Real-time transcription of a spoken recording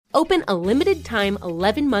Open a limited-time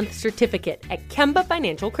 11-month certificate at Kemba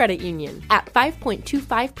Financial Credit Union. At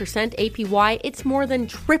 5.25% APY, it's more than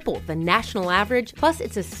triple the national average, plus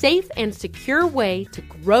it's a safe and secure way to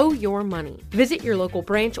grow your money. Visit your local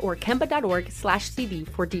branch or kemba.org/CD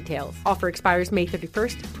for details. Offer expires May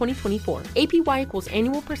 31st, 2024. APY equals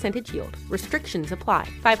annual percentage yield. Restrictions apply.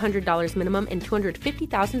 $500 minimum and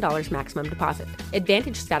 $250,000 maximum deposit.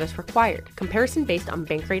 Advantage status required. Comparison based on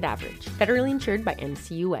bank rate average. Federally insured by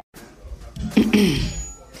NCUA.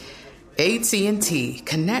 AT&T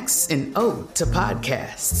connects an ode to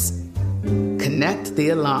podcasts. Connect the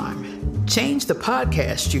alarm. Change the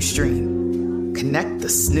podcast you stream. Connect the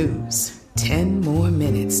snooze. 10 more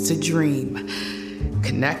minutes to dream.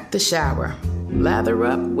 Connect the shower. Lather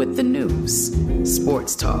up with the news.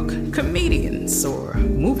 Sports talk, comedians, or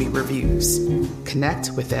movie reviews. Connect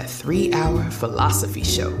with that 3-hour philosophy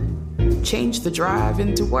show. Change the drive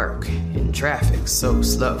into work in traffic so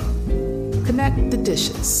slow. Connect the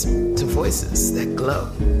dishes to voices that glow.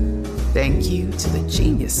 Thank you to the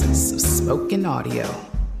geniuses of spoken audio.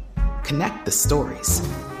 Connect the stories.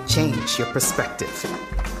 Change your perspective.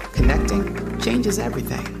 Connecting changes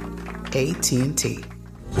everything. AT&T.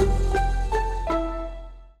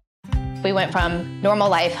 We went from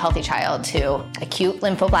normal life, healthy child to acute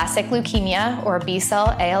lymphoblastic leukemia, or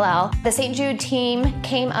B-cell ALL. The St. Jude team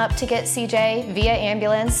came up to get CJ via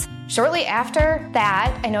ambulance. Shortly after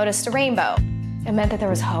that, I noticed a rainbow. It meant that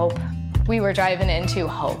there was hope. We were driving into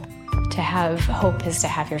hope. To have hope is to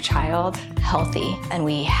have your child healthy, and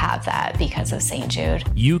we have that because of St. Jude.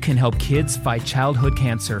 You can help kids fight childhood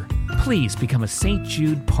cancer. Please become a St.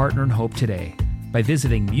 Jude Partner in Hope today by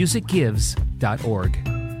visiting musicgives.org.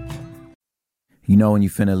 You know when you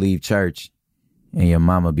finna leave church and your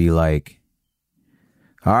mama be like,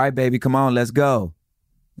 all right, baby, come on, let's go.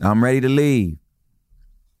 I'm ready to leave.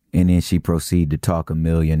 And then she proceed to talk a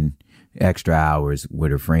million extra hours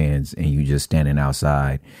with her friends and you just standing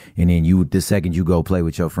outside. And then the second you go play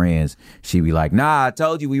with your friends, she be like, nah, I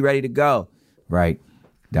told you we ready to go. Right?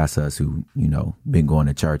 That's us who, been going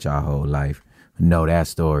to church our whole life. Know that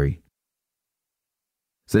story.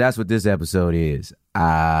 So that's what this episode is.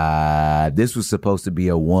 This was supposed to be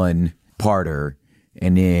a one-parter,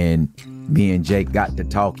 and then me and Jake got to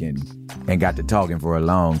talking for a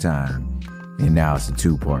long time, and now it's a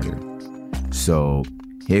two-parter. So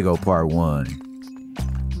here go part one.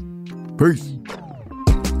 Peace.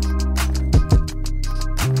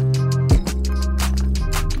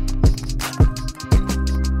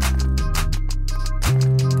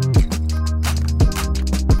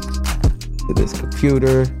 This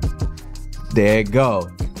computer. There it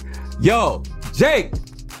go. Yo, Jake.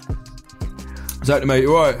 What's happening, mate?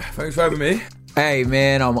 You all right? Thanks for having me. Hey,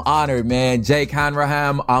 man, I'm honored, man. Jake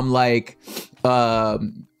Hanrahan, I'm like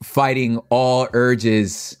fighting all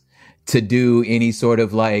urges to do any sort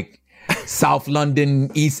of like South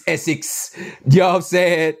London, East Essex. You know what I'm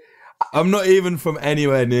saying? I'm not even from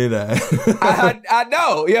anywhere near there. I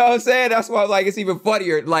know, you know what I'm saying? That's why like it's even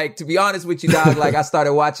funnier. Like, to be honest with you, dog, like I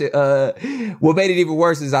started watching, what made it even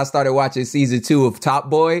worse is I started watching season 2 of Top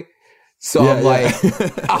Boy. So yeah,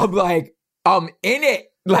 I'm in it.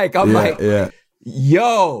 Like,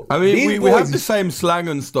 yo. I mean, we have the same slang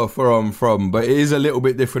and stuff where I'm from, but it is a little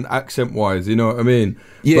bit different accent wise, you know what I mean?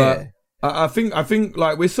 Yeah. But I think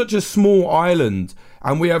like we're such a small island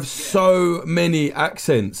and we have so many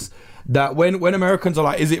accents that when Americans are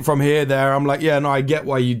like, is it from here, there? I'm like, yeah, no, I get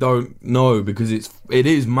why you don't know, because it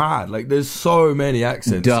is mad. Like, there's so many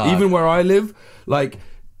accents. Duh. Even where I live, like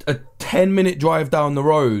a 10-minute drive down the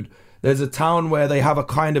road, there's a town where they have a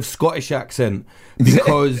kind of Scottish accent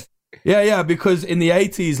because because in the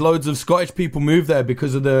 80s, loads of Scottish people moved there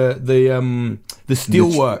because of the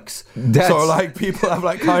steelworks. So like people have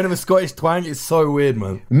like kind of a Scottish twang. It's so weird,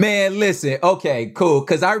 man. Man, listen. Okay, cool.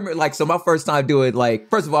 Cause I remember like, so my first time doing like,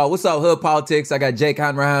 first of all, what's up, Hood Politics? I got Jake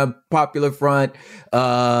Hanrahan, Popular Front,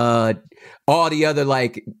 all the other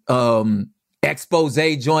like, expose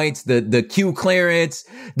joints, the Q clearance.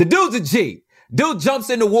 The dude's a G. Dude jumps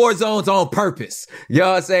into war zones on purpose. You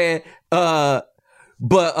know what I'm saying?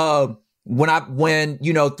 But when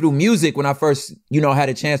through music, when I first, had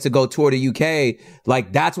a chance to go tour the UK,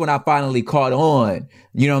 like that's when I finally caught on.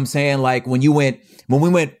 You know what I'm saying? Like when we went,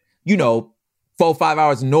 4-5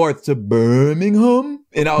 hours north to Birmingham.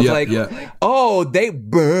 And I was oh, they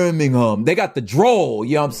Birmingham. They got the drawl,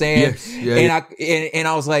 you know what I'm saying? Yes. Yeah, and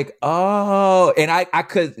I was like, oh, and I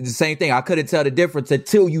could, the same thing. I couldn't tell the difference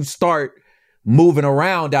until you start moving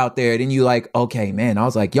around out there. Then you like, okay, man. I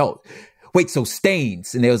was like, yo, wait, so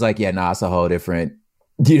Staines? And they was like, yeah, nah, it's a whole different,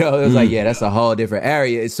 it was like, yeah, that's a whole different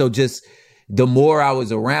area. So just the more I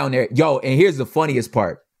was around there, yo, and here's the funniest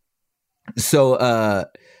part. So,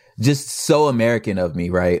 just so American of me,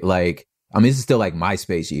 right? Like, I mean, this is still like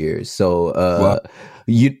MySpace years. So,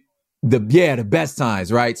 the best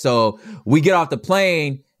times, right? So we get off the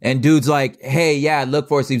plane and dude's like, hey, yeah, look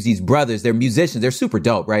for us. These brothers, they're musicians. They're super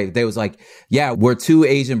dope, right? They was like, yeah, we're two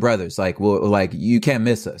Asian brothers. Like, you can't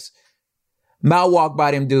miss us. Mal walked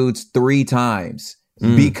by them dudes 3 times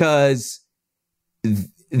because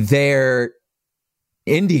they're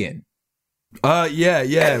Indian. Yeah,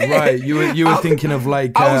 right. You were thinking of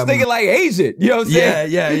like I was thinking like Asian. You know what I'm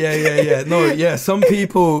saying? Yeah. No, yeah. Some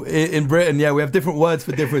people in Britain, we have different words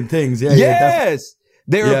for different things. Yeah, yes.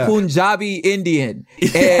 They're a Punjabi Indian.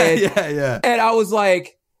 And, and I was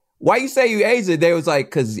like, why you say you Asian? They was like,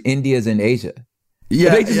 because India's in Asia. Yeah.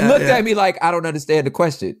 And they just looked at me like, I don't understand the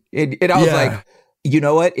question. And I was like, you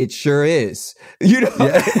know what? It sure is. You know?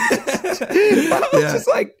 I was just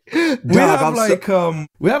like, we have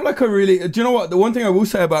like a really, do you know what? The one thing I will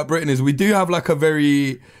say about Britain is we do have like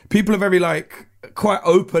people are very like quite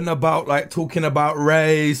open about like talking about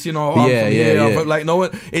race, you know, but like no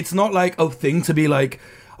one, it's not like a thing to be like,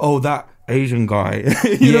 oh, that Asian guy.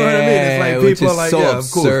 You know what I mean? It's like people are like, so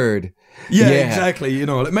absurd. Yeah, exactly. You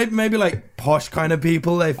know, like maybe like posh kind of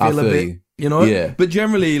people, they feel a bit, you know? Yeah. But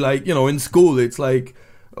generally, like, you know, in school, it's like,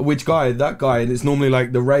 which guy, that guy, and it's normally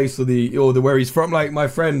like the race or the where he's from. Like my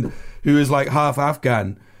friend who is like half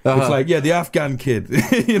Afghan. It's like, the Afghan kid.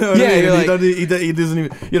 You know what I mean? Like, he doesn't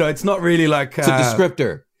even, you know, it's not really like... it's a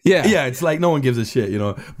descriptor. Yeah, it's like no one gives a shit, you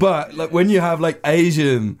know? But like when you have like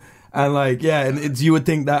Asian and like, and it's, you would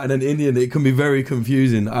think that, and an Indian, it can be very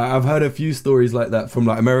confusing. I've heard a few stories like that from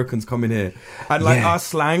like Americans coming here. And like our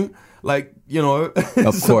slang, like, you know,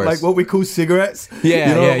 of course, like what we call cigarettes. Yeah,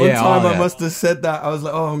 you know, one time I must have said that. I was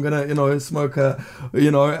like, oh, I'm gonna, you know, smoke a, you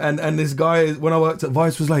know, and this guy, when I worked at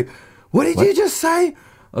Vice, was like, what did you just say?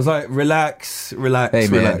 I was like, relax, hey, man.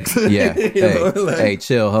 relax. Yeah, hey,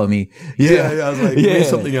 chill, homie. Yeah, I was like, do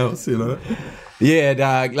something else, you know. Yeah,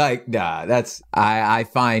 dog. Like, that's I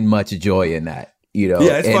find much joy in that. You know.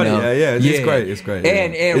 Yeah, it's funny. It's great.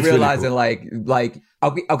 And it's realizing really cool. like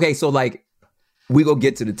okay, so like. We gonna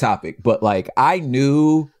get to the topic, but like I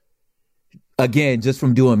knew, again, just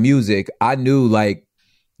from doing music, I knew like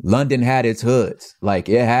London had its hoods, like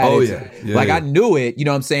it had. I knew it, you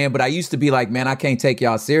know what I'm saying. But I used to be like, man, I can't take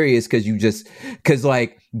y'all serious because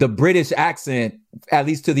like the British accent, at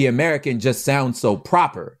least to the American, just sounds so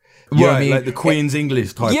proper. You know what I mean? Like the Queen's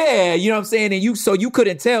English type. Yeah, you know what I'm saying. And you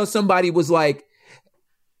couldn't tell somebody was like,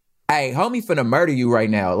 hey, homie, finna murder you right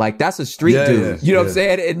now. Like that's a street dude. You know what I'm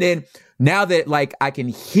saying? And then. Now that like I can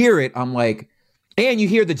hear it, I'm like, and you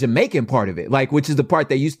hear the Jamaican part of it, like, which is the part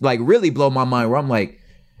that used to like really blow my mind, where I'm like,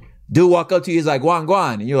 dude walk up to you, he's like, guan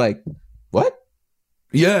guan, and you're like, what?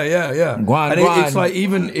 Yeah. Guan, and guan. It's like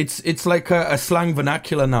even it's like a slang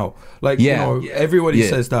vernacular now. Like you know, everybody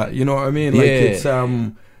says that. You know what I mean? Like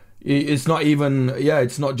it's not even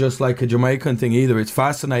it's not just like a Jamaican thing either. It's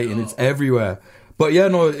fascinating. It's everywhere. But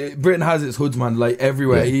Britain has its hoods, man, like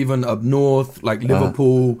everywhere, even up north, like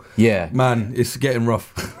Liverpool. Man, it's getting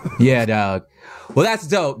rough. Yeah, dog. Well, that's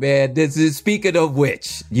dope, man. This is, speaking of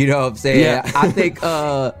which, you know what I'm saying? Yeah. I think,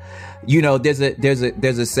 you know, there's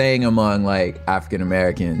a saying among like African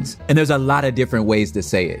Americans, and there's a lot of different ways to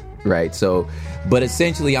say it, right? So, but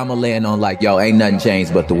essentially I'm gonna land on like, yo, ain't nothing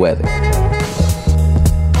changed but the weather.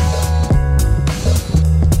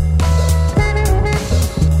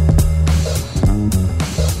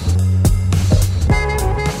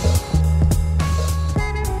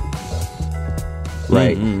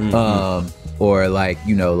 Right. Or like,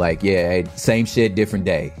 you know, like, same shit, different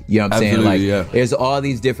day. You know what I'm saying? Like, there's all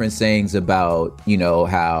these different sayings about, you know,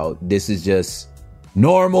 how this is just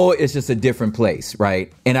normal. It's just a different place.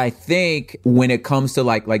 Right. And I think when it comes to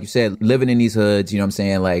like you said, living in these hoods, you know what I'm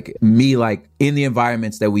saying? Like me, like in the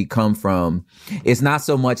environments that we come from, it's not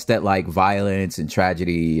so much that like violence and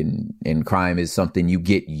tragedy and crime is something you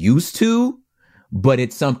get used to, but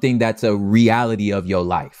it's something that's a reality of your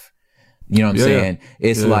life. You know what I'm saying?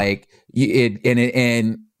 It's like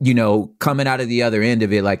and you know, coming out of the other end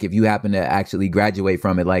of it, like if you happen to actually graduate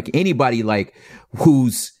from it, like anybody like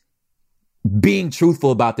who's being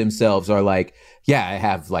truthful about themselves are like, yeah, I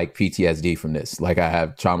have like PTSD from this. Like I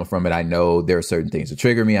have trauma from it. I know there are certain things that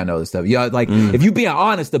trigger me. I know this stuff. Yeah, like if you being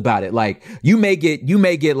honest about it, like you may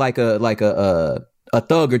get like a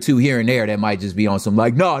thug or two here and there that might just be on some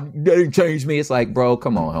like, no, that didn't change me. It's like, bro,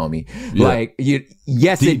 come on, homie. Yeah. Like,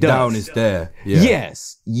 yes, deep it does. Down it's there. Yeah.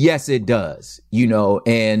 Yes, it does. You know,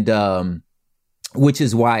 and which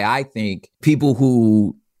is why I think people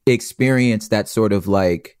who experience that sort of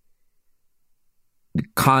like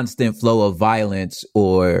constant flow of violence,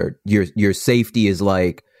 or your safety is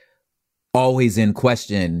like always in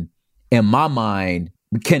question, in my mind,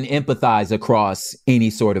 can empathize across any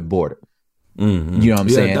sort of border. Mm-hmm. You know what I'm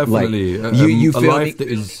saying? Definitely. Like, you feel life me?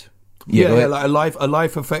 That is, like a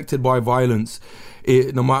life affected by violence.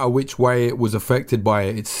 No matter which way it was affected by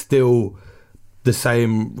it, it's still the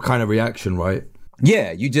same kind of reaction, right?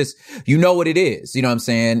 Yeah, you know what it is. You know what I'm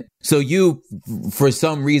saying? So you, for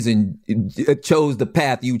some reason, chose the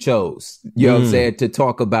path you chose. You know what I'm saying? To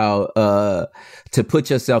talk about, to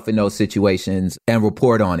put yourself in those situations and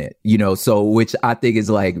report on it, you know, so which I think is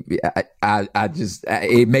like,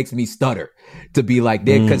 it makes me stutter to be like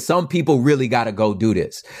that, because some people really got to go do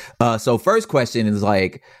this. So first question is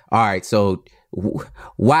like, all right, so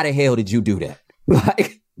why the hell did you do that?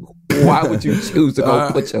 Like, why would you choose to go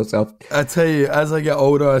put yourself? I tell you, as I get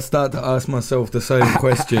older, I start to ask myself the same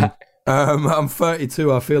question. I'm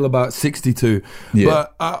 32. I feel about 62. Yeah.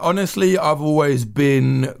 But honestly, I've always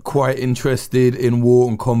been quite interested in war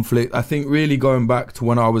and conflict. I think really going back to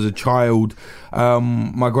when I was a child,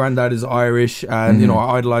 my granddad is Irish, and you know,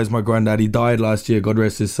 I idolized my granddad. He died last year, God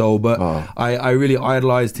rest his soul. But I really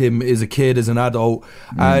idolized him as a kid, as an adult,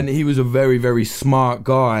 and he was a very, very smart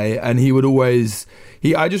guy, and he would always.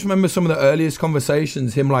 I just remember some of the earliest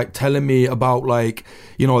conversations, him like telling me about like,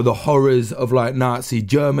 you know, the horrors of like Nazi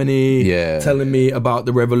Germany, telling me about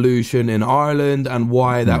the revolution in Ireland and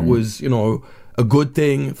why that was, you know, a good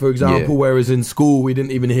thing, for example, whereas in school we didn't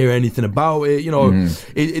even hear anything about it. You know,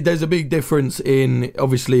 there's a big difference in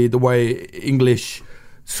obviously the way English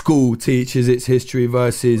school teaches its history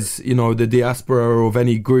versus, you know, the diaspora of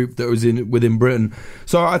any group that was within Britain.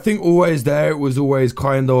 So I think always there, it was always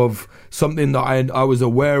kind of something that I was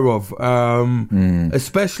aware of,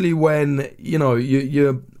 especially when, you know,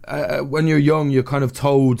 when you're young, you're kind of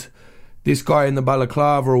told this guy in the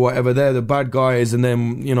balaclava or whatever, they're the bad guys, and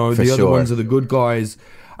then, you know, the other ones are the good guys.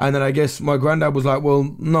 And then I guess my granddad was like,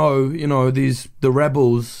 well, no, you know, the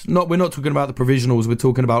rebels, we're not talking about the provisionals, we're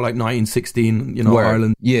talking about like 1916, you know,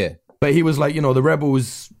 Ireland. Yeah. But he was like, you know, the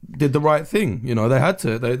rebels did the right thing. You know, they had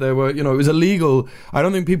to. They were, you know, it was illegal. I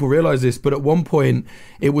don't think people realize this, but at one point,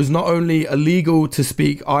 it was not only illegal to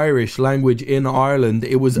speak Irish language in Ireland,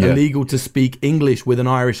 it was illegal to speak English with an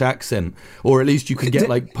Irish accent, or at least you could get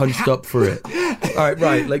like punched up for it.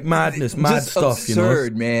 Right, like madness, mad just stuff, absurd, you know.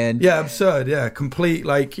 Absurd, man. Yeah, absurd. Yeah, complete,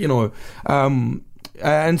 like, you know.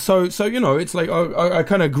 And so you know, it's like I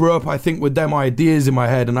kind of grew up, I think, with them ideas in my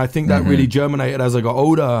head, and I think that really germinated as I got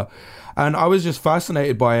older, and I was just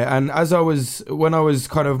fascinated by it. And when I was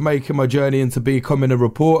kind of making my journey into becoming a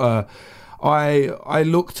reporter, I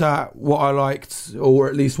looked at what I liked, or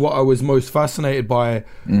at least what I was most fascinated by,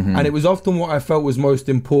 and it was often what I felt was most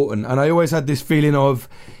important. And I always had this feeling of,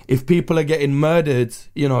 if people are getting murdered,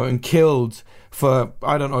 you know, and killed for,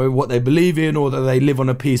 I don't know, what they believe in, or that they live on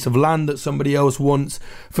a piece of land that somebody else wants.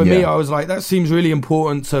 For me, I was like, that seems really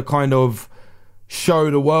important to kind of show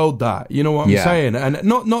the world that, you know what I'm saying? And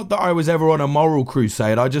not that I was ever on a moral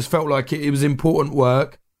crusade. I just felt like it was important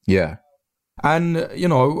work. Yeah. And, you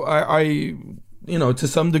know, I you know, to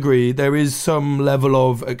some degree, there is some level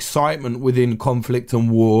of excitement within conflict and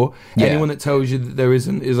war. Yeah. Anyone that tells you that there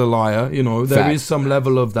isn't is a liar. You know, there is some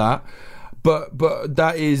level of that. But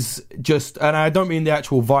that is just, and I don't mean the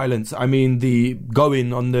actual violence. I mean the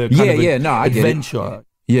going on the kind of adventure.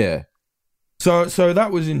 Yeah. So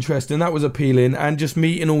that was interesting. That was appealing, and just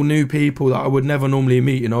meeting all new people that I would never normally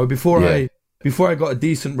meet. You know, before I got a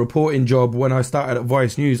decent reporting job when I started at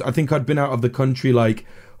Vice News, I think I'd been out of the country like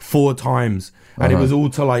 4 times, and it was all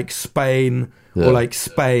to like Spain or like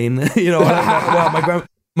Spain. You know, well,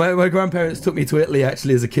 my grandparents took me to Italy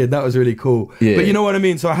actually as a kid. That was really cool. Yeah. But you know what I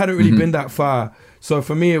mean? So I hadn't really been that far. So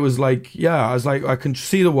for me, it was like, I was like, I can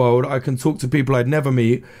see the world. I can talk to people I'd never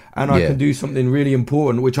meet, and I can do something really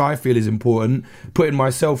important, which I feel is important, putting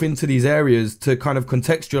myself into these areas to kind of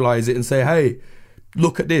contextualize it and say, hey,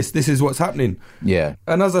 look at this. This is what's happening. Yeah.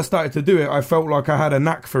 And as I started to do it, I felt like I had a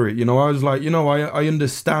knack for it. You know, I was like, you know, I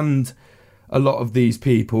understand a lot of these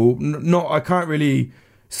people. I can't really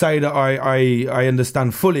say that I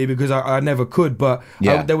understand fully, because I never could, but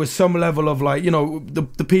there was some level of like, you know,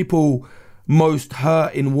 the people most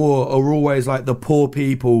hurt in war are always like the poor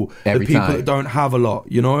people, the people that don't have a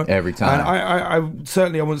lot, you know? Every time. And I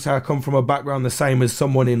certainly, I wouldn't say I come from a background the same as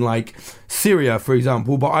someone in like Syria, for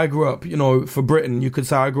example, but I grew up, you know, for Britain, you could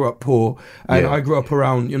say I grew up poor, and I grew up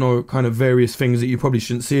around, you know, kind of various things that you probably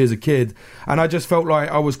shouldn't see as a kid. And I just felt like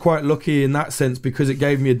I was quite lucky in that sense, because it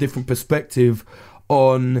gave me a different perspective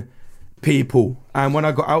on people. And when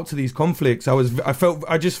I got out to these conflicts, one of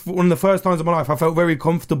the first times of my life, I felt very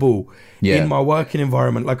comfortable in my working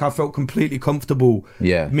environment. Like I felt completely comfortable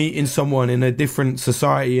meeting someone in a different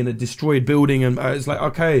society in a destroyed building, and it's like,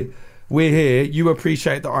 okay, we're here. You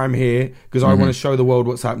appreciate that I'm here because I want to show the world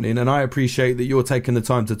what's happening, and I appreciate that you're taking the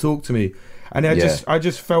time to talk to me. And I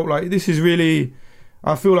just felt like this is really,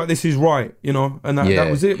 I feel like this is right, you know, and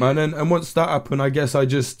that was it, man. And once that happened, I guess I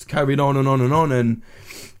just carried on and on and on. And,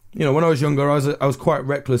 you know, when I was younger, I was quite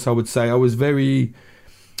reckless, I would say. I was very,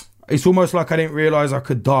 it's almost like I didn't realize I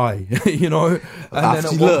could die, you know. And then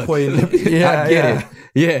at one point, I get it.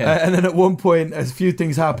 Yeah. And then at one point, a few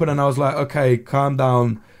things happened, and I was like, okay, calm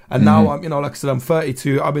down. And now I'm, you know, like I said, I'm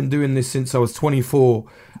 32. I've been doing this since I was 24.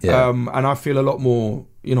 And I feel a lot more,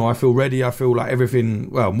 you know, I feel ready. I feel like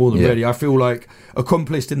everything, well, more than ready. I feel like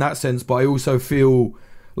accomplished in that sense, but I also feel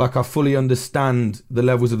like I fully understand the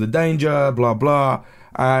levels of the danger, blah, blah.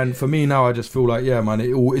 And for me now, I just feel like, yeah, man,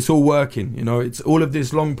 it's all working. You know, it's all of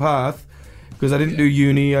this long path, because I didn't do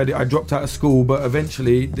uni. I dropped out of school, but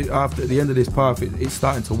eventually, after the end of this path, it's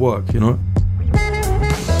starting to work, you know?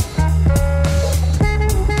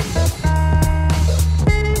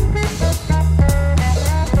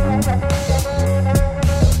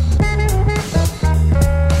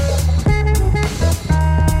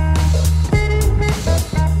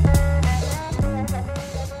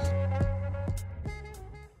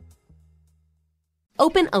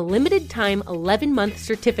 Open a limited-time 11-month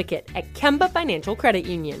certificate at Kemba Financial Credit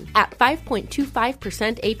Union. At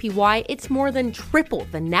 5.25% APY, it's more than triple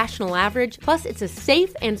the national average, plus it's a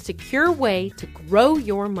safe and secure way to grow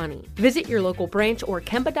your money. Visit your local branch or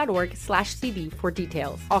kemba.org/CD for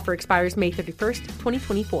details. Offer expires May 31st,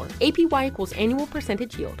 2024. APY equals annual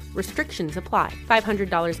percentage yield. Restrictions apply.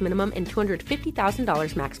 $500 minimum and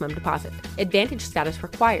 $250,000 maximum deposit. Advantage status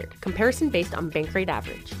required. Comparison based on bank rate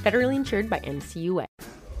average. Federally insured by NCUA.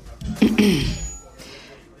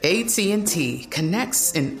 AT&T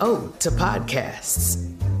connects an ode to podcasts.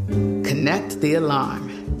 Connect the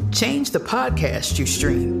alarm. Change the podcast you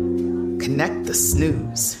stream. Connect the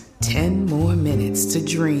snooze. 10 more minutes to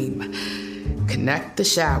dream. Connect the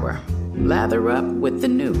shower. Lather up with the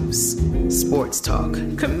news. Sports talk,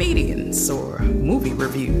 comedians, or movie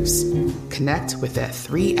reviews. Connect with that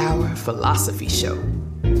 3-hour philosophy show.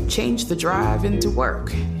 Change the drive into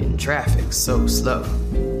work in traffic so slow.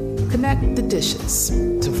 Connect the dishes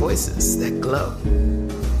to voices that glow.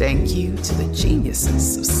 Thank you to the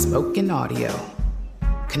geniuses of spoken audio.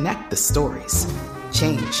 Connect the stories.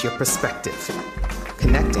 Change your perspective.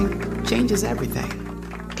 Connecting changes everything.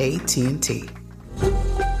 AT&T.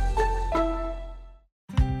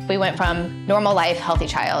 We went from normal life, healthy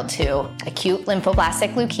child to acute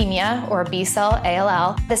lymphoblastic leukemia, or B-cell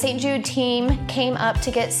ALL. The St. Jude team came up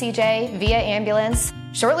to get CJ via ambulance.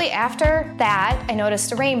 Shortly after that, I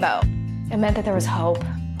noticed a rainbow. It meant that there was hope.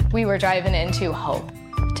 We were driving into hope.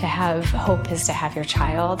 To have hope is to have your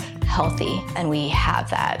child healthy, and we have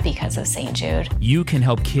that because of St. Jude. You can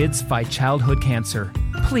help kids fight childhood cancer.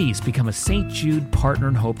 Please become a St. Jude Partner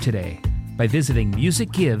in Hope today by visiting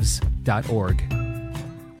musicgives.org.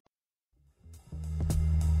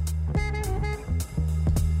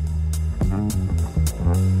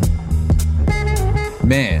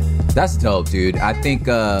 Man, that's dope, dude. I think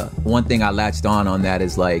one thing I latched on that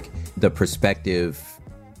is like the perspective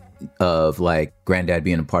of like granddad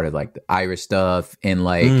being a part of like the Irish stuff, and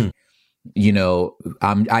like you know,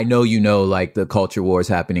 I know, you know, like the culture wars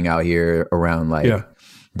happening out here around like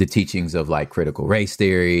the teachings of like critical race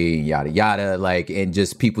theory, yada yada, like, and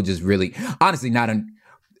just people just really honestly not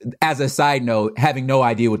as a side note, having no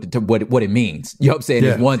idea what it means. You know what I'm saying?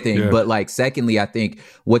 Is one thing. But like, secondly, I think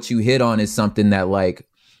what you hit on is something that like,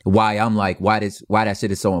 why that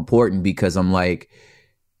shit is so important, because I'm like,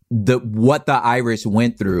 what the Irish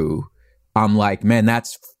went through, I'm like, man,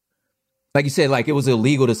 that's, like you said, like it was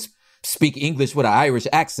illegal to speak English with an Irish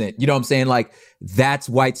accent. You know what I'm saying? Like, that's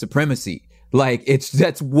white supremacy. Like, it's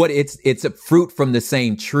a fruit from the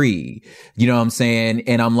same tree. You know what I'm saying?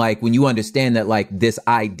 And I'm like, when you understand that, like, this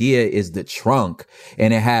idea is the trunk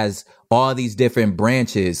and it has all these different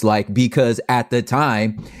branches, like, because at the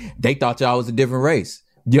time they thought y'all was a different race.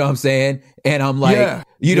 You know what I'm saying? And I'm like,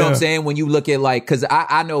 you know what I'm saying? When you look at like, cause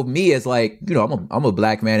I know me as like, you know, I'm a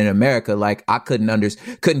black man in America. Like, I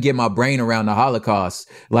couldn't get my brain around the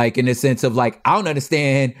Holocaust. Like, in the sense of like, I don't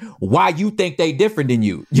understand why you think they different than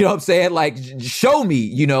you. You know what I'm saying? Like, show me,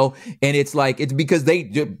 you know? And it's like, it's because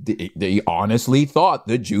they honestly thought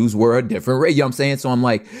the Jews were a different race. You know what I'm saying? So I'm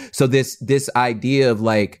like, so this idea of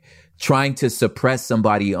like trying to suppress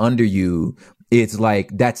somebody under you, it's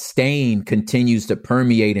like that stain continues to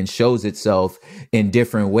permeate and shows itself in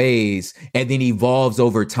different ways and then evolves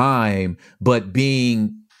over time. But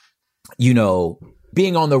being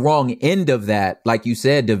on the wrong end of that, like you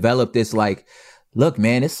said, develop this like look,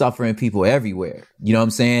 man, it's suffering people everywhere. You know what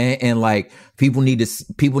I'm saying? And like people need to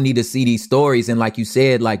see these stories. And like you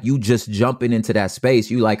said, like you just jumping into that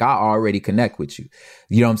space, you like, I already connect with you.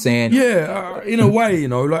 You know what I'm saying? Yeah, in a way, you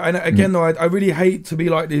know, like, and again, though, I really hate to be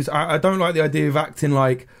like this. I don't like the idea of acting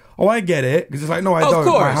like, oh, I get it. Because it's like, no, I don't.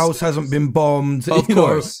 Course. My house hasn't been bombed. Of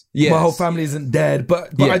course. Yes. My whole family isn't dead. But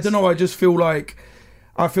Yes. I don't know. I just feel like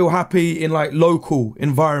I feel happy in like local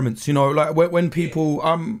environments, you know, like when people,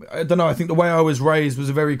 I don't know. I think the way I was raised was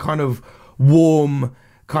a very kind of warm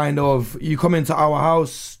kind of, you come into our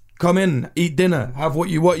house, come in, eat dinner, have what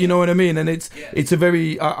you want, you know what I mean? And it's a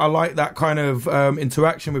very, I like that kind of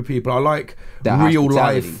interaction with people. I like That real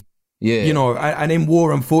hospitality. life. Yeah. You know, and in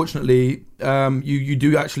war, unfortunately, you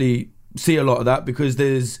do actually see a lot of that, because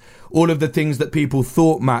there's all of the things that people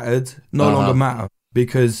thought mattered no longer matter,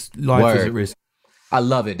 because life is at risk. I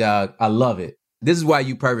love it, dog. I love it. This is why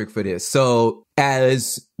you perfect for this. So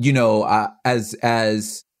as, you know,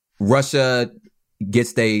 as Russia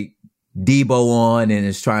gets they Debo on and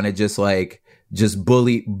is trying to just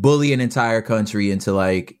bully an entire country into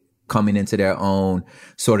like coming into their own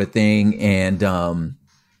sort of thing, and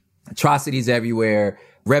atrocities everywhere,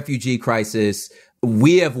 refugee crisis.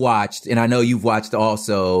 We have watched, and I know you've watched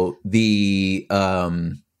also, the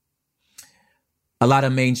a lot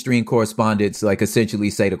of mainstream correspondents like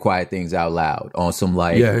essentially say the quiet things out loud on some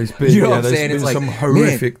like, it's been, you know what I'm saying? It's It's like some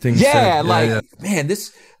horrific things. Yeah, said. Man,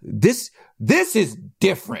 this is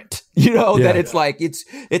different. You know, that it's like,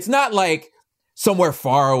 it's not like somewhere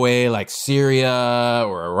far away like Syria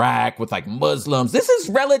or Iraq with like Muslims. This is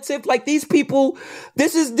relative. Like these people,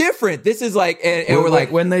 this is different. This is like, and we're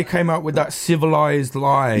like, when they came out with that civilized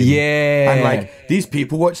lie. Yeah. And like these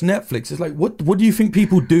people watch Netflix. It's like, what do you think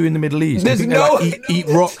people do in the Middle East? There's They no- like, eat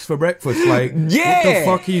rocks for breakfast. Like, Yeah. what the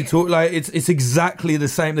fuck are you talking? Like, it's exactly the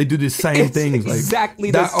same. They do the same It's things. Like, exactly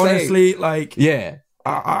the that. same. Honestly, like, yeah.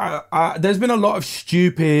 there's been a lot of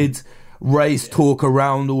stupid race talk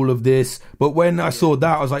around all of this, but when I saw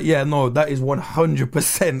that, I was like, yeah, no, that is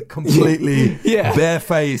 100% completely Yeah.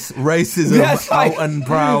 bareface racism, That's like- out and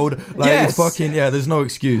proud. Like, Yes. it's fucking, there's no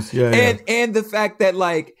excuse. And the fact that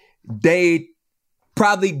like they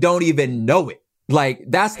probably don't even know it. Like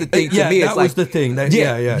that's the thing to me. that It's was like, the thing. You You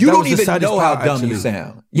that don't was the even saddest know how part, dumb you actually.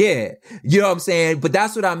 sound. Yeah. You know what I'm saying? But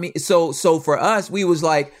that's what I mean. So for us, we was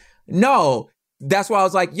like, no. That's why I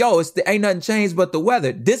was like, yo, ain't nothing changed but the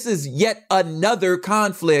weather. This is yet another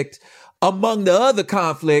conflict among the other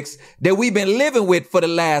conflicts that we've been living with for the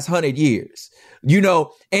last 100 years. You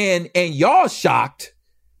know, and y'all shocked.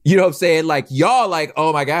 You know what I'm saying? Like y'all like,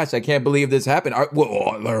 oh my gosh, I can't believe this happened.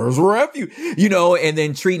 Well, there's refuge, you know, and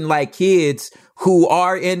then treating like kids who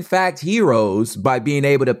are in fact heroes by being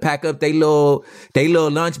able to pack up they little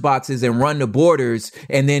lunch boxes and run the borders,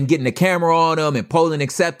 and then getting the camera on them and Poland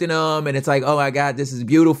accepting them. And it's like, oh my God, this is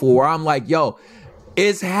beautiful. Where I'm like, yo,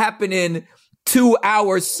 it's happening 2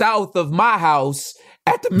 hours south of my house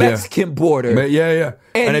at the Mexican border. But and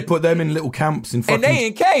And- they put them in little camps in fucking. And they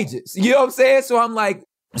in cages. You know what I'm saying? So I'm like,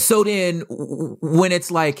 so then when it's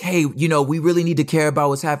like, hey, you know, we really need to care about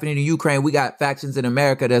what's happening in Ukraine. We got factions in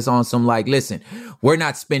America that's on some like, listen, we're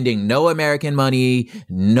not spending no American money,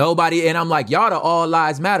 nobody. And I'm like, y'all the all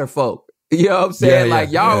lives matter folk. You know what I'm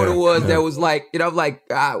saying? Y'all were the ones that was like, you know, I'm like,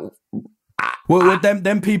 well,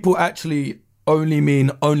 them people actually only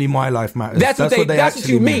mean only my life matters. That's what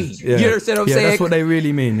actually you mean. You understand what I'm saying? That's what they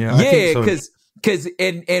really mean. Yeah, I think so. Cause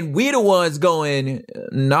we the ones going,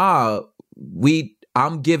 nah,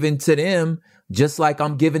 I'm giving to them just like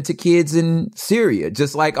I'm giving to kids in Syria,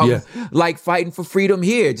 just like I'm like fighting for freedom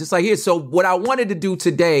here, just like here. So what I wanted to do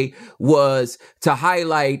today was to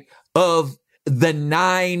highlight of the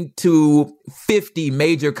 9 to 50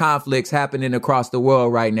 major conflicts happening across the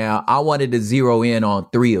world right now. I wanted to zero in on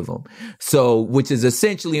 3 of them. So, which is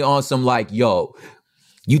essentially on some like, yo,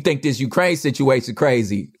 you think this Ukraine situation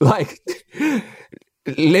crazy? Like,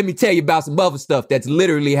 let me tell you about some other stuff that's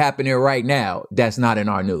literally happening right now that's not in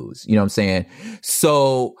our news. You know what I'm saying?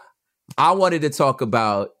 So I wanted to talk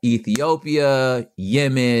about Ethiopia,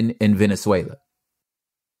 Yemen, and Venezuela.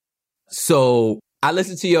 So I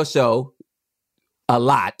listened to your show a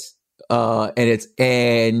lot.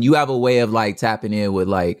 And you have a way of like tapping in with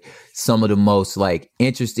like some of the most like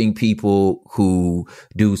interesting people who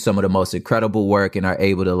do some of the most incredible work and are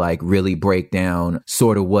able to like really break down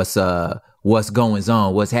sort of what's going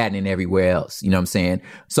on, what's happening everywhere else. You know what I'm saying?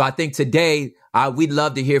 So I think today we'd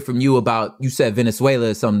love to hear from you about, you said Venezuela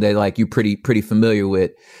is something that like you're pretty familiar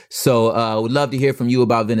with. So we'd love to hear from you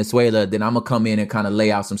about Venezuela. Then I'm gonna come in and kind of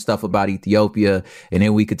lay out some stuff about Ethiopia, and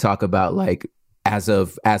then we could talk about like, as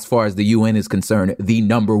far as the UN is concerned, the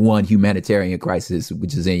number 1 humanitarian crisis,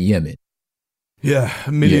 which is in Yemen. Yeah,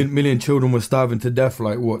 a million children were starving to death,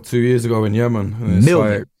 like, what, 2 years ago in Yemen? And it's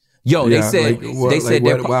Million. like, Yo, they yeah, said like, what, they said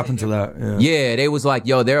like, what happened to that? Yeah, they was like,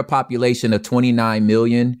 yo, they're a population of 29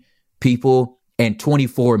 million people, and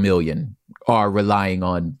 24 million are relying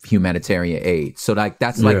on humanitarian aid. So like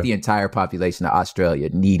that's like the entire population of Australia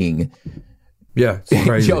needing. Yeah, it's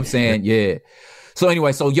crazy. You know what I'm saying? Yeah. So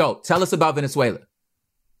anyway, so yo, tell us about Venezuela.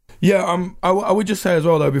 Yeah, I would just say as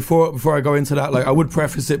well though, before I go into that, like I would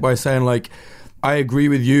preface it by saying like I agree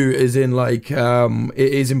with you, as in like it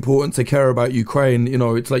is important to care about Ukraine. You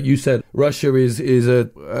know, it's like you said, Russia is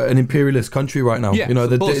an imperialist country right now. Yeah, you know,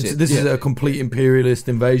 this is a complete imperialist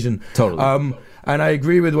invasion. Totally. And I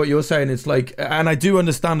agree with what you're saying. It's like, and I do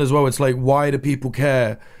understand as well. It's like, why do people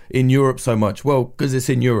care in Europe so much? Well, because it's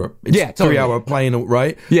in Europe. It's totally. 3-hour plane,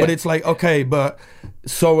 right? Yeah. But it's like, okay, but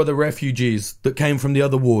so are the refugees that came from the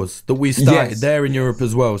other wars that we started. They're in Europe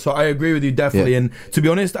as well. So I agree with you definitely. Yeah. And to be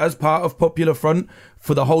honest, as part of Popular Front,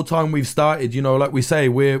 for the whole time we've started, you know, like we say,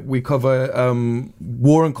 we cover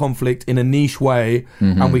war and conflict in a niche way,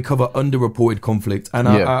 and we cover underreported conflict. And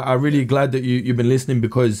I'm really glad that you've been listening,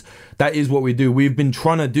 because that is what we do. We've been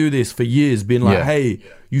trying to do this for years, being like, hey,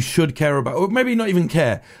 you should care about, or maybe not even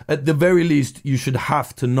care. At the very least, you should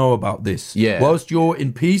have to know about this. Yeah. Whilst you're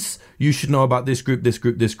in peace, you should know about this group, this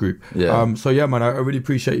group, this group. Yeah. So yeah, man, I really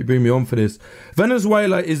appreciate you bringing me on for this.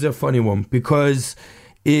 Venezuela is a funny one because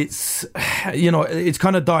it's, you know, it's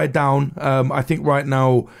kind of died down. I think right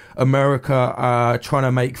now America are trying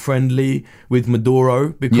to make friendly with Maduro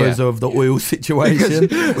because of the oil situation.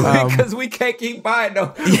 Because we can't keep buying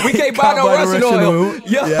no Russian oil.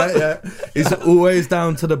 Yeah. It's always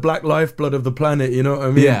down to the black lifeblood of the planet. You know what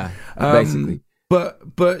I mean? Yeah, basically.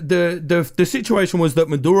 But the situation was that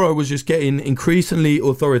Maduro was just getting increasingly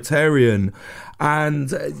authoritarian, and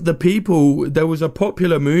there was a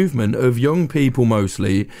popular movement of young people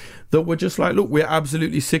mostly that were just like, look, we're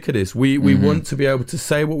absolutely sick of this. We want to be able to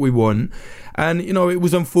say what we want. And, you know, it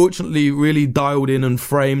was unfortunately really dialed in and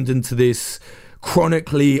framed into this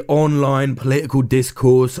chronically online political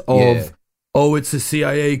discourse of, oh, it's a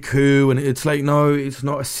CIA coup. And it's like, no, it's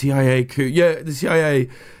not a CIA coup. Yeah, the CIA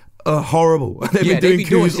are horrible. They've been doing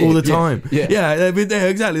coups all the time. Yeah, they've been there,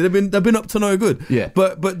 exactly. They've been up to no good. Yeah.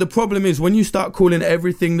 But the problem is when you start calling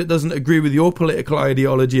everything that doesn't agree with your political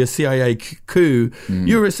ideology a CIA coup,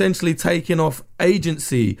 you're essentially taking off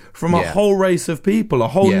agency from a whole race of people, a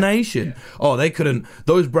whole nation. Oh,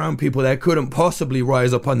 those brown people there couldn't possibly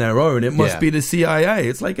rise up on their own. It must be the CIA.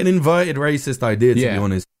 It's like an inverted racist idea, to be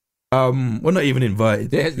honest. Well, not even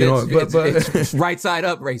invited. It's right side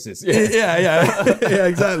up racist. Yeah,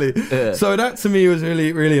 exactly. Yeah. So that to me was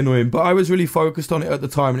really, really annoying. But I was really focused on it at the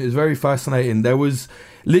time, and it was very fascinating. There was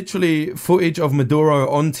literally footage of Maduro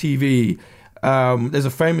on TV. There's a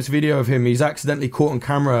famous video of him. He's accidentally caught on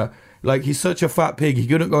camera. Like, he's such a fat pig, he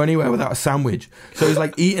couldn't go anywhere without a sandwich. So he's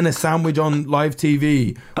like eating a sandwich on live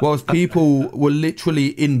TV, whilst people were literally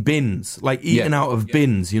in bins, like eating out of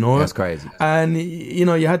bins, you know? That's crazy. And, you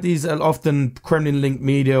know, you had these often Kremlin-linked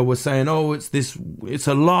media were saying, oh, it's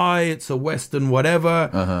a lie, it's a Western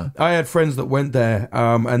whatever. I had friends that went there,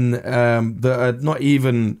 and that are not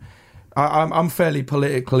even... I'm fairly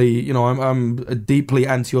politically, you know, I'm a deeply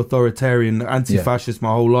anti-authoritarian, anti-fascist my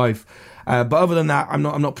whole life. But other than that, I'm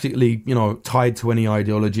not particularly, you know, tied to any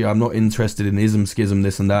ideology. I'm not interested in ism, schism,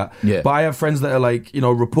 this and that. Yeah. But I have friends that are like, you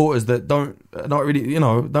know, reporters that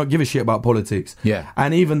don't give a shit about politics. Yeah.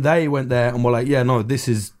 And even they went there and were like, yeah, no,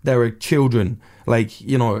 there are children, like,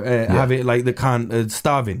 you know, have it like they can't,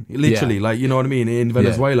 starving, literally, like, you know what I mean, in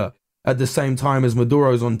Venezuela. At the same time as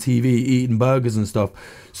Maduro's on TV eating burgers and stuff.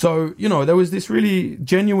 So, you know, there was this really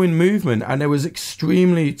genuine movement, and there was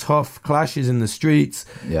extremely tough clashes in the streets.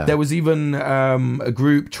 Yeah. There was even a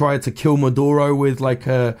group tried to kill Maduro with like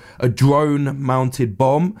a drone mounted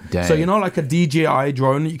bomb. Dang. So, you know, like a DJI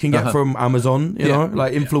drone that you can get from Amazon, you know,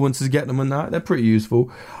 like influencers get them and that. They're pretty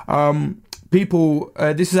useful. People,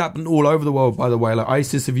 this has happened all over the world, by the way. Like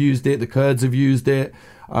ISIS have used it, the Kurds have used it.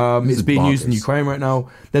 It's being used in Ukraine right now.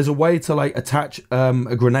 There's a way to like attach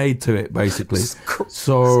a grenade to it, basically.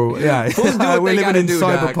 So yeah, we're living in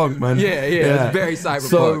cyberpunk, man. Yeah, it's very cyberpunk.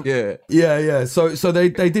 So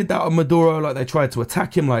they did that on Maduro. Like they tried to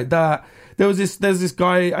attack him like that. There's this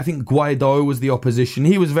guy. I think Guaido was the opposition.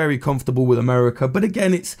 He was very comfortable with America, but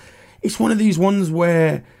again, it's one of these ones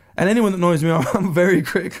where. And anyone that knows me, I'm very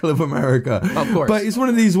critical of America. Of course. But it's one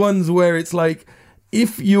of these ones where it's like,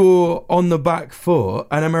 if you're on the back foot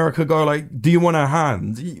and America go like, do you want a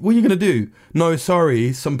hand? What are you going to do? No,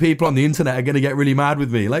 sorry. Some people on the internet are going to get really mad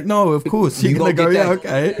with me. Like, no, of course. You're going to go, yeah,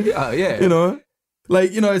 okay. Yeah. You know?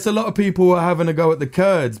 Like, you know, it's a lot of people who are having a go at the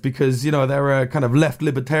Kurds because, you know, they're a kind of left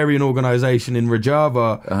libertarian organization in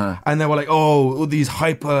Rojava. And they were like, oh, all these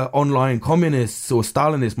hyper online communists or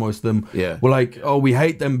Stalinists, most of them, were like, oh, we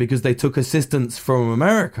hate them because they took assistance from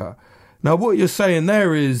America. Now, what you're saying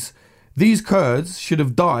there is these Kurds should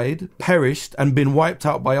have died, perished, and been wiped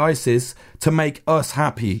out by ISIS to make us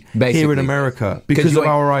happy here in America because of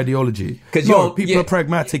our ideology. No, people are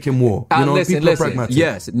pragmatic in war. You know, people are pragmatic.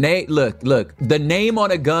 Yes, look. The name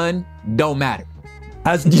on a gun don't matter.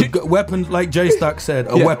 As weapons, like Jay Stack said,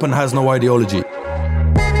 a weapon has no ideology.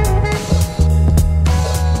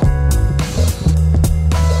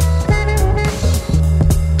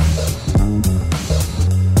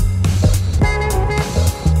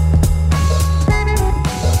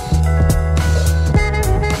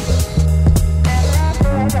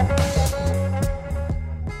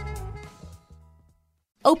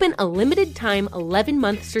 Open a limited-time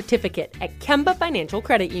 11-month certificate at Kemba Financial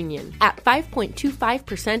Credit Union. At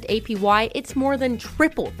 5.25% APY, it's more than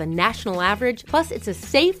triple the national average, plus it's a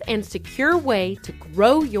safe and secure way to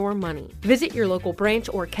grow your money. Visit your local branch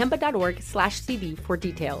or kemba.org/CD for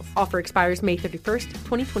details. Offer expires May 31st,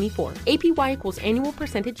 2024. APY equals annual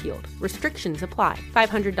percentage yield. Restrictions apply.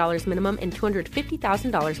 $500 minimum and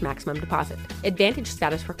 $250,000 maximum deposit. Advantage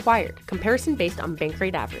status required. Comparison based on bank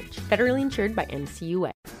rate average. Federally insured by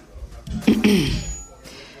NCUA.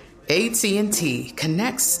 AT&T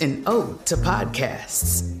connects an ode to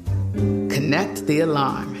podcasts. Connect the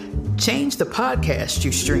alarm. Change the podcast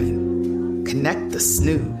you stream. Connect the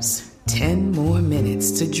snooze. 10 more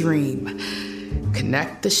minutes to dream.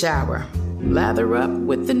 Connect the shower. Lather up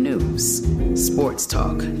with the news. Sports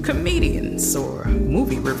talk, comedians, or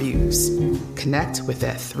movie reviews. Connect with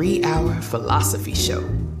that 3-hour philosophy show.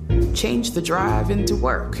 Change the drive into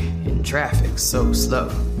work in traffic so slow.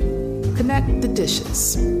 Connect the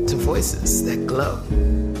dishes to voices that glow.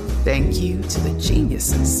 Thank you to the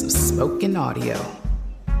geniuses of spoken audio.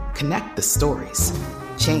 Connect the stories.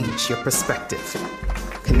 Change your perspective.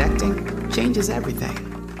 Connecting changes everything.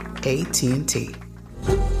 AT&T.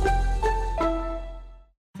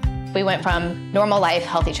 We went from normal life,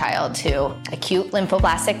 healthy child to acute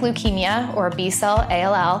lymphoblastic leukemia or B-cell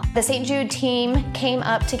ALL. The St. Jude team came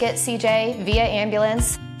up to get CJ via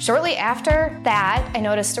ambulance. Shortly after that, I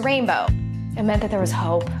noticed a rainbow. It meant that there was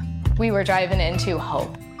hope. We were driving into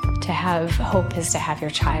hope. To have hope is to have your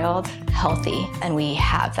child healthy, and we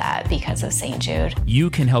have that because of St. Jude. You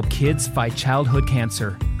can help kids fight childhood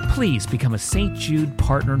cancer. Please become a St. Jude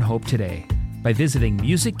Partner in Hope today by visiting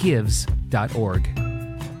musicgives.org.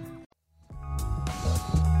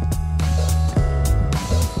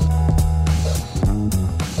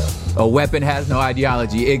 A weapon has no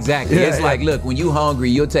ideology. Exactly. It's like, look, when you hungry,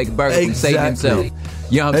 you'll take a burger from Satan himself.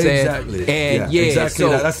 You know what I'm saying? Exactly. And exactly.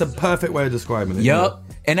 That's a perfect way of describing it. Yup.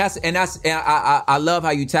 And I love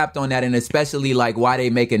how you tapped on that, and especially like why they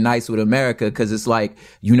make it nice with America, because it's like,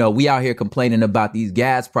 you know, we out here complaining about these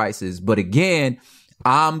gas prices, but again,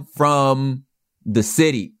 I'm from the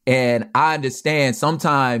city, and I understand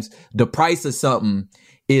sometimes the price of something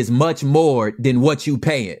is much more than what you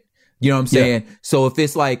paying. You know what I'm saying? Yeah. So if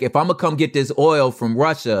it's like, if I'm gonna come get this oil from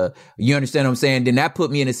Russia, you understand what I'm saying? Then that put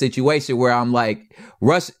me in a situation where I'm like,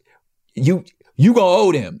 Russia, you gonna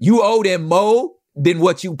owe them. You owe them more than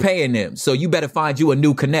what you paying them. So you better find you a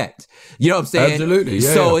new connect. You know what I'm saying? Absolutely.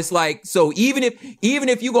 Yeah, so it's like, so even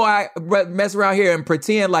if you go mess around here and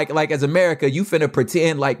pretend like as America, you finna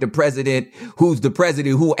pretend like the president who's the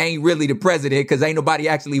president who ain't really the president, because ain't nobody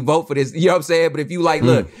actually vote for this. You know what I'm saying? But if you like,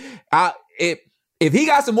 look, if he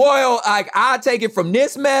got some oil, like, I'll take it from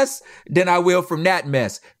this mess than I will from that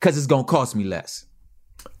mess, because it's going to cost me less.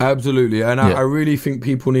 Absolutely. And I really think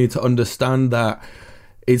people need to understand that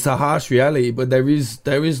it's a harsh reality, but there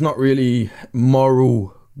is not really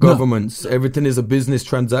moral governments. No. Everything is a business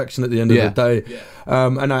transaction at the end of the day. Yeah.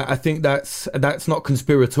 And I think that's not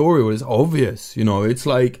conspiratorial. It's obvious. You know, it's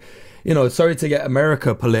like, you know, sorry to get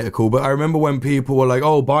America political, but I remember when people were like,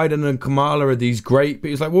 "Oh, Biden and Kamala are these great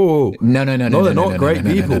people." It's like, whoa, no, they're not great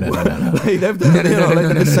people. They're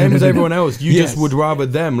the same as everyone else. You just would rather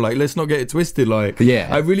them. Like, let's not get it twisted. Like,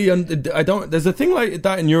 I really, I don't. There's a thing like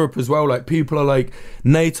that in Europe as well. Like, people are like,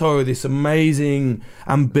 NATO, this amazing,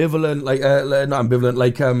 ambivalent, not ambivalent,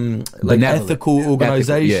 like ethical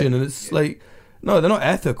organization, and it's like, no, they're not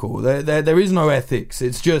ethical. There is no ethics.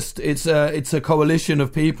 It's just it's a coalition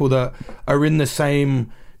of people that are in the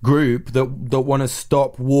same group that want to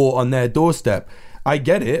stop war on their doorstep. I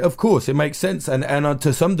get it. Of course, it makes sense. And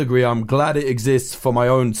to some degree, I'm glad it exists for my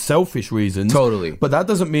own selfish reasons. Totally. But that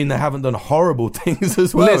doesn't mean they haven't done horrible things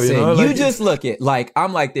as well. Listen, you know? you just look at, like,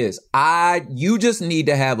 I'm like this. You just need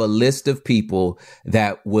to have a list of people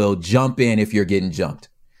that will jump in if you're getting jumped.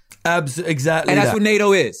 Exactly. And that's what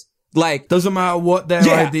NATO is. Like, doesn't matter what their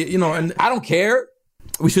idea, you know, and I don't care.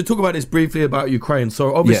 We should talk about this briefly about Ukraine.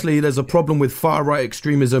 So obviously there's a problem with far-right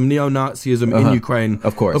extremism, neo-Nazism in Ukraine.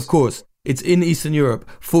 Of course. It's in Eastern Europe.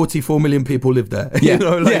 44 million people live there. Yeah. You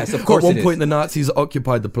know, like, yes, of course. At one point, the Nazis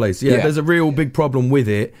occupied the place. Yeah, there's a real big problem with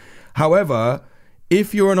it. However,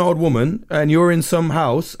 if you're an old woman and you're in some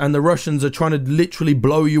house and the Russians are trying to literally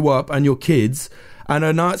blow you up and your kids, and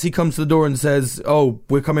a Nazi comes to the door and says, "Oh,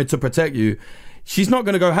 we're coming to protect you," she's not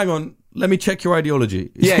going to go, "Hang on, let me check your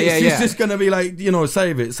ideology." She's just going to be like, you know,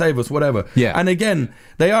 save us, whatever. Yeah. And again,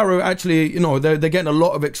 they are actually, you know, they're getting a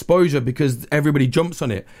lot of exposure because everybody jumps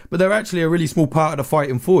on it. But they're actually a really small part of the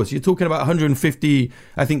fighting force. You're talking about 150,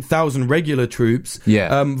 I think, 1,000 regular troops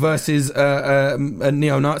versus a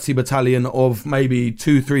neo-Nazi battalion of maybe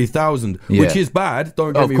 2,000-3,000, which is bad.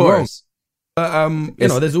 Don't get me wrong. You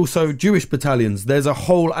know, there's also Jewish battalions. There's a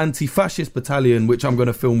whole anti-fascist battalion, which I'm going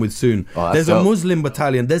to film with soon. There's a Muslim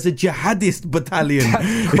battalion. There's a jihadist battalion,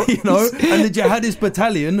 you know, and the jihadist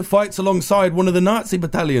battalion fights alongside one of the Nazi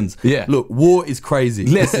battalions. Yeah. Look, war is crazy.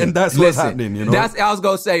 Listen, and that's what's happening, you know. I was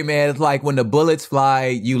going to say, man, it's like when the bullets fly,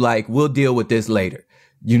 you like, we'll deal with this later.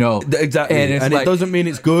 You know, exactly, and like, it doesn't mean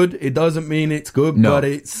it's good. It doesn't mean it's good, but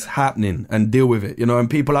it's happening, and deal with it. You know, and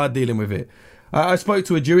people are dealing with it. I spoke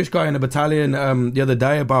to a Jewish guy in a battalion the other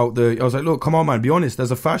day about I was like, look, come on, man, be honest. There's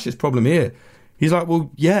a fascist problem here. He's like, well,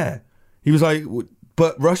 yeah. He was like,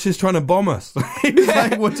 but Russia's trying to bomb us. He was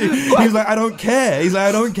like, I don't care. He's like,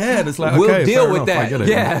 I don't care. And it's like, we'll okay, deal with that. I get it,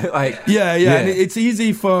 yeah, yeah. And it's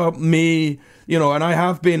easy for me. You know, and I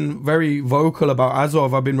have been very vocal about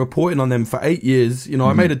Azov. I've been reporting on them for 8 years. You know,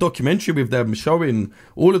 I made a documentary with them showing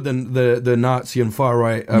all of the Nazi and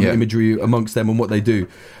far-right imagery amongst them and what they do.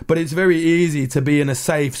 But it's very easy to be in a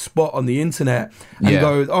safe spot on the internet and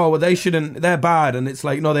go, oh, well, they're bad. And it's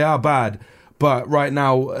like, no, they are bad. But right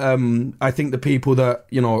now, I think the people that,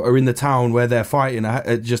 you know, are in the town where they're fighting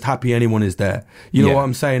are just happy anyone is there. You know what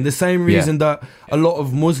I'm saying? The same reason that a lot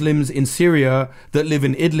of Muslims in Syria that live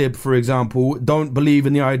in Idlib, for example, don't believe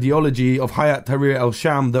in the ideology of Hayat Tahrir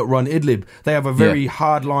al-Sham that run Idlib. They have a very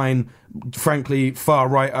hardline, frankly,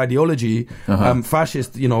 far-right ideology,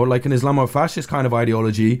 fascist, you know, like an Islamo-fascist kind of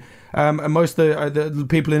ideology. And most of the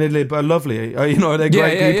people in Idlib are lovely, you know, they're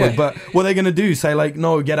great people. But what they're going to do, say like,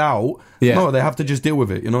 no, get out. No, they have to just deal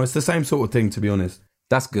with it. You know, it's the same sort of thing, to be honest.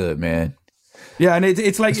 That's good, man. Yeah, and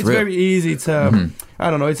it's like, it's very easy to, I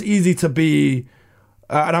don't know, it's easy to be,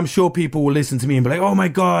 and I'm sure people will listen to me and be like, oh my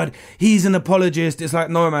God, he's an apologist. It's like,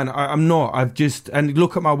 no, man, I'm not. And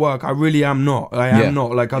look at my work. I really am not. I am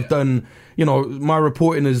not. Like, I've done, you know, my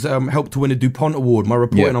reporting has helped to win a DuPont Award. My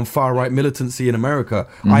reporting on far-right militancy in America.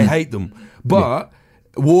 I hate them. But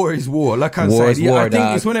war is war. Like I said, I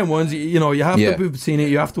think it's one of them ones, you know, you have to have seen it.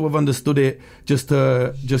 You have to have understood it just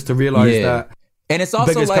to realize that. And it's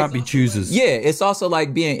also beggars like, can't be choosers. Yeah, it's also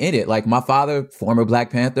like being in it. Like my father, former Black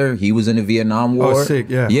Panther, he was in the Vietnam War. Oh, sick,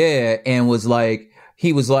 yeah. Yeah, and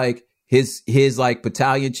he was like his like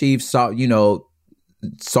battalion chief, you know,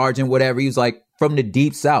 sergeant, whatever. He was like from the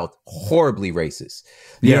deep South, horribly racist.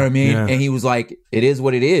 You know what I mean? Yeah. And he was like, it is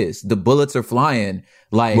what it is. The bullets are flying.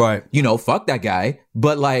 Like, you know, fuck that guy.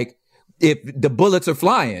 But like, if the bullets are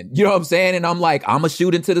flying, you know what I'm saying? And I'm like, I'm going to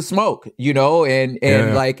shoot into the smoke, you know, and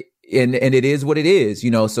like, and it is what it is, you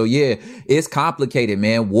know. So yeah, it's complicated,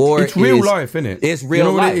 man. War it's real life, isn't it? It's real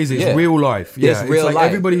life. You know what it is? It's real life. Yeah, it's real like life.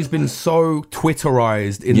 Everybody's been so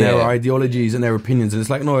Twitterized in their ideologies and their opinions, and it's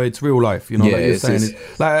like, no, it's real life. You know, like you're saying,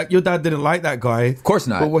 it's like your dad didn't like that guy. Of course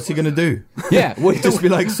not. But what's he gonna do? Yeah, just be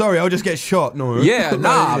like, sorry, I'll just get shot. No. Yeah,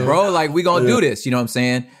 bro. Like we gonna do this. You know what I'm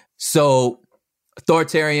saying? So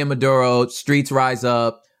authoritarian Maduro, streets rise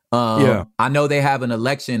up. I know they have an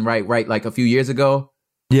election, right, like a few years ago.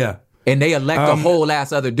 Yeah. And they elect a whole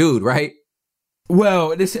ass other dude, right?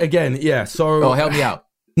 Well, this again, so... Oh, help me out.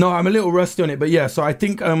 No, I'm a little rusty on it, but yeah, so I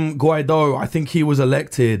think Guaido, I think he was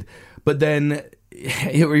elected, but then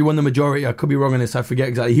he won the majority. I could be wrong on this, I forget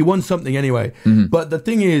exactly. He won something anyway. But the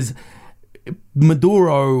thing is,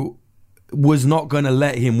 Maduro was not going to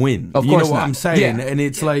let him win. Of course, you know what not. I'm saying? Yeah. And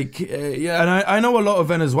it's like, and I know a lot of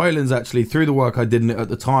Venezuelans actually through the work I did at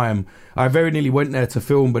the time. I very nearly went there to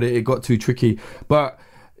film, but it got too tricky. But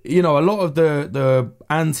you know, a lot of the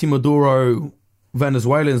anti-Maduro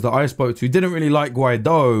Venezuelans that I spoke to didn't really like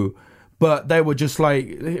Guaido, But they were just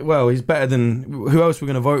like, well, he's better than who else we're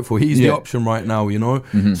going to vote for. He's the option right now, you know.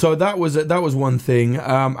 So that was one thing.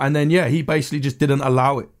 And then he basically just didn't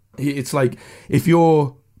allow it. It's like if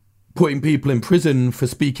you're putting people in prison for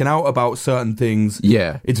speaking out about certain things,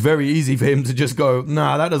 it's very easy for him to just go,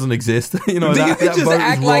 nah, that doesn't exist. You know, that just vote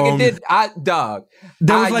act is like wrong. it did. Dog.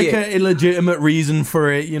 There was like an illegitimate reason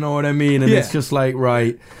for it, you know what I mean? And it's just like,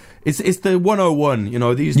 right. It's the 101, you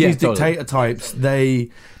know, these dictator types,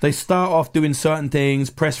 they start off doing certain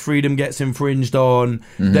things, press freedom gets infringed on,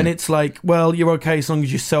 then it's like, well, you're okay as long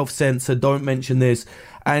as you self-censor, don't mention this.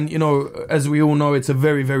 And, you know, as we all know, it's a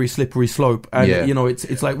very, very slippery slope. And, you know,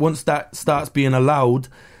 it's like once that starts being allowed,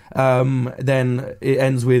 then it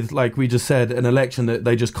ends with, like we just said, an election that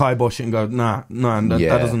they just kibosh it and go, nah, that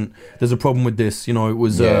doesn't, there's a problem with this. You know, it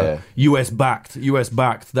was US backed. That's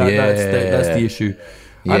the issue.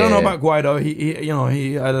 I don't know about Guaido.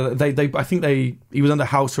 I think he was under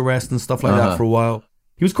house arrest and stuff like that for a while.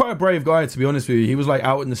 He was quite a brave guy, to be honest with you. He was like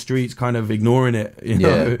out in the streets, kind of ignoring it. You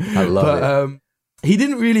know? I love it. He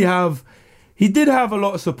did have a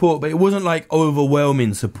lot of support, but it wasn't like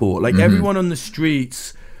overwhelming support. Like everyone on the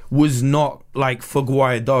streets was not like for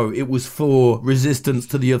Guaido. It was for resistance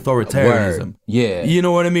to the authoritarianism. Word. Yeah, you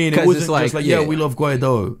know what I mean. It wasn't just like we love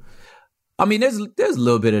Guaido. I mean, there's a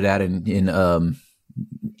little bit of that in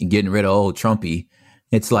getting rid of old Trumpy.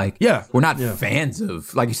 It's like, we're not fans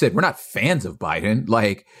of, like you said, we're not fans of Biden.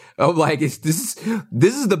 Like, he's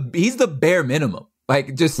the bare minimum.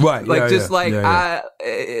 Like, just, I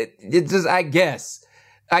guess,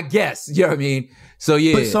 you know what I mean? So,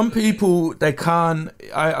 But some people, they can't,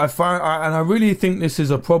 I find, and I really think this is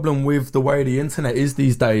a problem with the way the internet is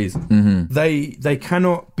these days. They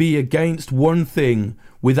cannot be against one thing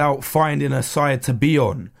without finding a side to be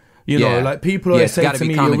on. You know, like people always say to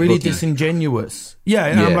me, you're really disingenuous.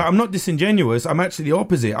 I'm not disingenuous. I'm actually the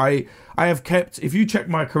opposite. I have kept, if you check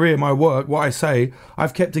my career, my work, what I say,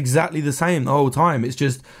 I've kept exactly the same the whole time. It's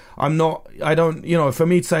just, for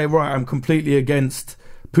me to say, right, I'm completely against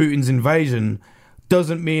Putin's invasion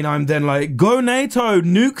doesn't mean I'm then like, go NATO,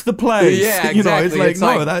 nuke the place. Yeah, exactly. You know, it's like,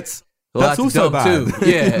 no, that's also bad. Too.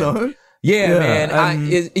 Yeah. You know? Yeah,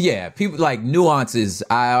 man. People like nuances.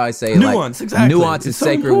 I always say exactly. Nuance is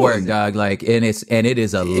sacred work, dog. Like, and it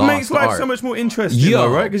is a lost art. It makes life so much more interesting,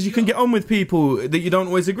 though, right? Because you can get on with people that you don't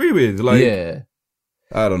always agree with. Like, I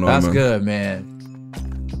don't know. That's good, man.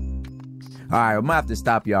 All right, I'm gonna have to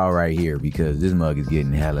stop y'all right here because this mug is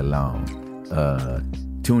getting hella long.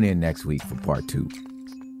 Tune in next week for part 2.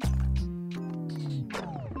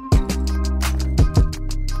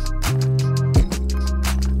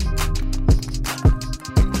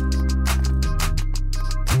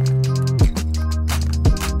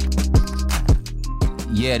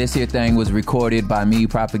 Yeah, this here thing was recorded by Me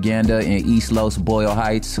Propaganda in East Los Boyle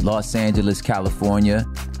Heights, Los Angeles, California.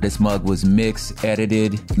 This mug was mixed,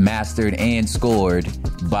 edited, mastered, and scored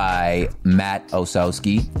by Matt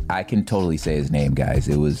Osowski. I can totally say his name, guys.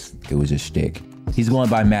 It was a shtick. He's going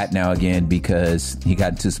by Matt now again because he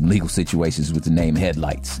got into some legal situations with the name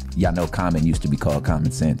Headlights. Y'all know Common used to be called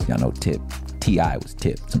Common Sense. Y'all know Tip. T.I. was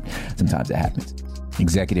Tip. Sometimes it happens.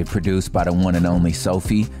 Executive produced by the one and only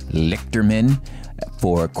Sophie Lichterman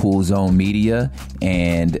for Cool Zone Media,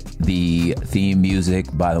 and the theme music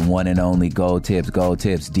by the one and only Gold Tips,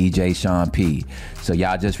 DJ Sean P. So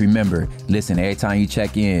y'all just remember, listen, every time you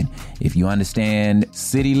check in, if you understand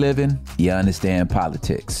city living, you understand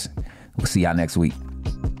politics. We'll see y'all next week.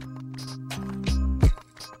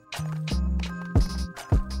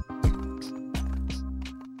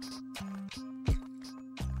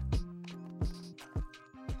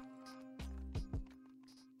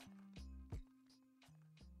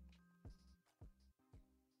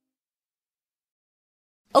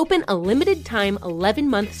 Open a limited-time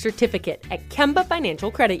 11-month certificate at Kemba Financial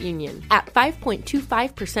Credit Union. At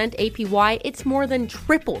 5.25% APY, it's more than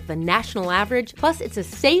triple the national average, plus it's a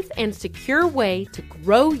safe and secure way to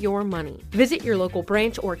grow your money. Visit your local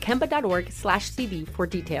branch or kemba.org/CD for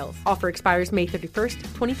details. Offer expires May 31st,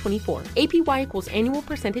 2024. APY equals annual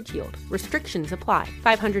percentage yield. Restrictions apply.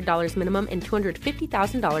 $500 minimum and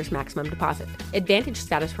 $250,000 maximum deposit. Advantage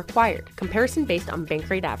status required. Comparison based on bank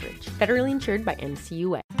rate average. Federally insured by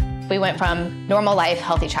NCUA. We went from normal life,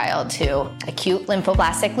 healthy child to acute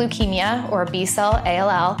lymphoblastic leukemia or B-cell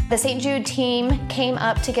ALL. The St. Jude team came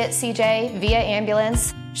up to get CJ via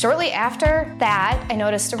ambulance. Shortly after that, I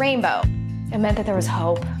noticed a rainbow. It meant that there was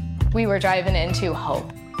hope. We were driving into hope.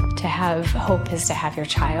 To have hope is to have your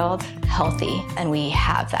child healthy, and we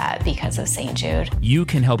have that because of St. Jude. You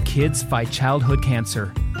can help kids fight childhood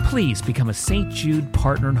cancer. Please become a St. Jude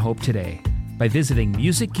Partner in Hope today by visiting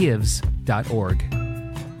musicgives.org.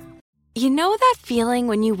 You know that feeling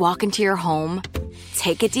when you walk into your home,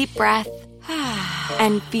 take a deep breath,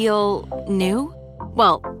 and feel new?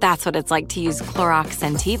 Well, that's what it's like to use Clorox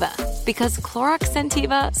Scentiva. Because Clorox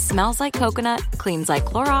Scentiva smells like coconut, cleans like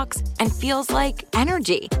Clorox, and feels like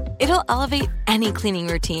energy. It'll elevate any cleaning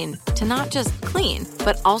routine to not just clean,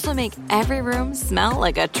 but also make every room smell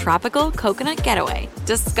like a tropical coconut getaway.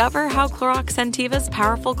 Discover how Clorox Scentiva's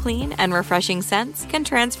powerful clean and refreshing scents can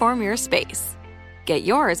transform your space. Get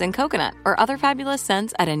yours in coconut or other fabulous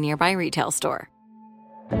scents at a nearby retail store.